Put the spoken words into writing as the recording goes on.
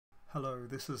Hello,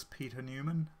 this is Peter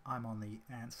Newman. I'm on the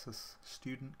ANSYS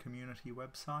student community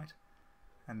website,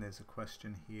 and there's a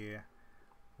question here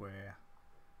where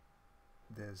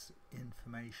there's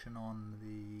information on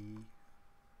the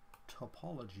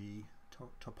topography,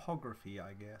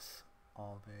 I guess,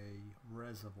 of a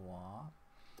reservoir,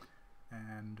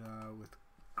 and with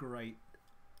great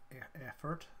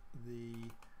effort the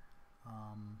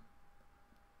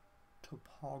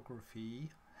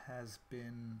topography has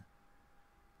been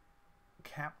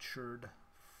captured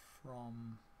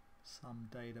from some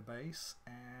database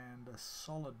and a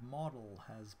solid model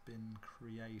has been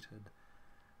created,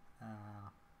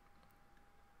 and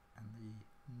the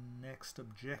next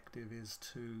objective is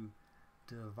to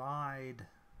divide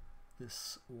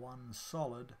this one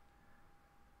solid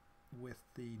with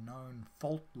the known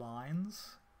fault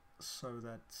lines so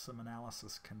that some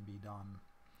analysis can be done,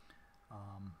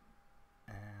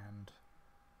 and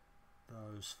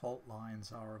those fault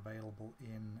lines are available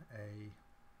in a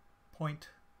point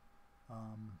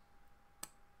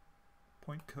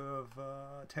curve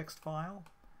text file,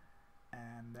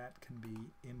 and that can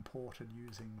be imported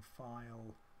using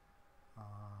file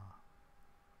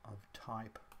of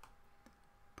type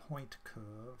point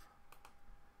curve,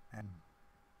 and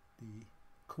the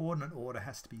coordinate order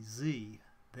has to be Z,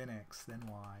 then X, then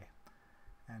Y,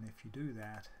 and if you do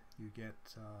that you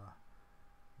get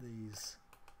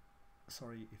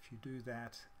if you do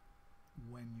that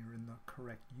when you're in the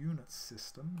correct units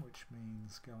system, which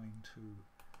means going to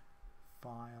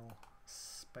File,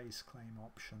 Space Claim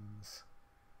Options,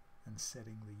 and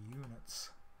setting the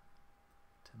units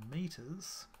to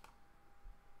meters,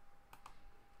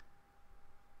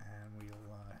 and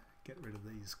we'll get rid of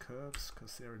these curves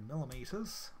because they're in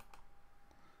millimeters.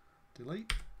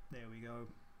 Delete. There we go,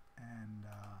 and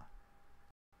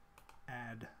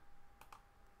add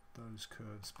those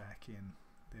curves back in.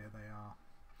 There they are.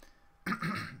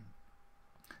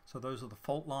 So those are the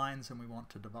fault lines, and we want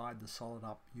to divide the solid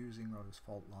up using those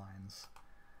fault lines.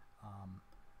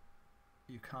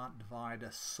 You can't divide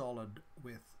a solid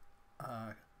with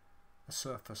a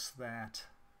surface that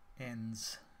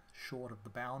ends short of the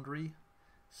boundary,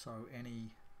 so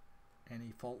any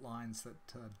fault lines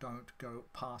that don't go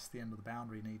past the end of the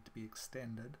boundary need to be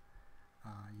extended.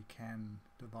 You can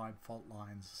divide fault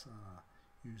lines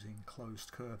using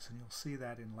closed curves, and you'll see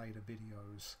that in later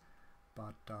videos,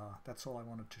 but that's all I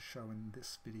wanted to show in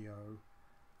this video,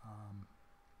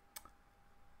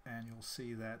 and you'll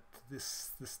see that this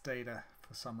data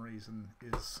for some reason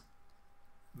is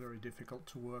very difficult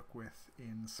to work with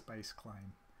in Space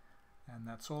Claim. And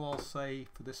that's all I'll say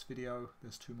for this video.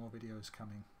 There's 2 more videos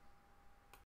coming.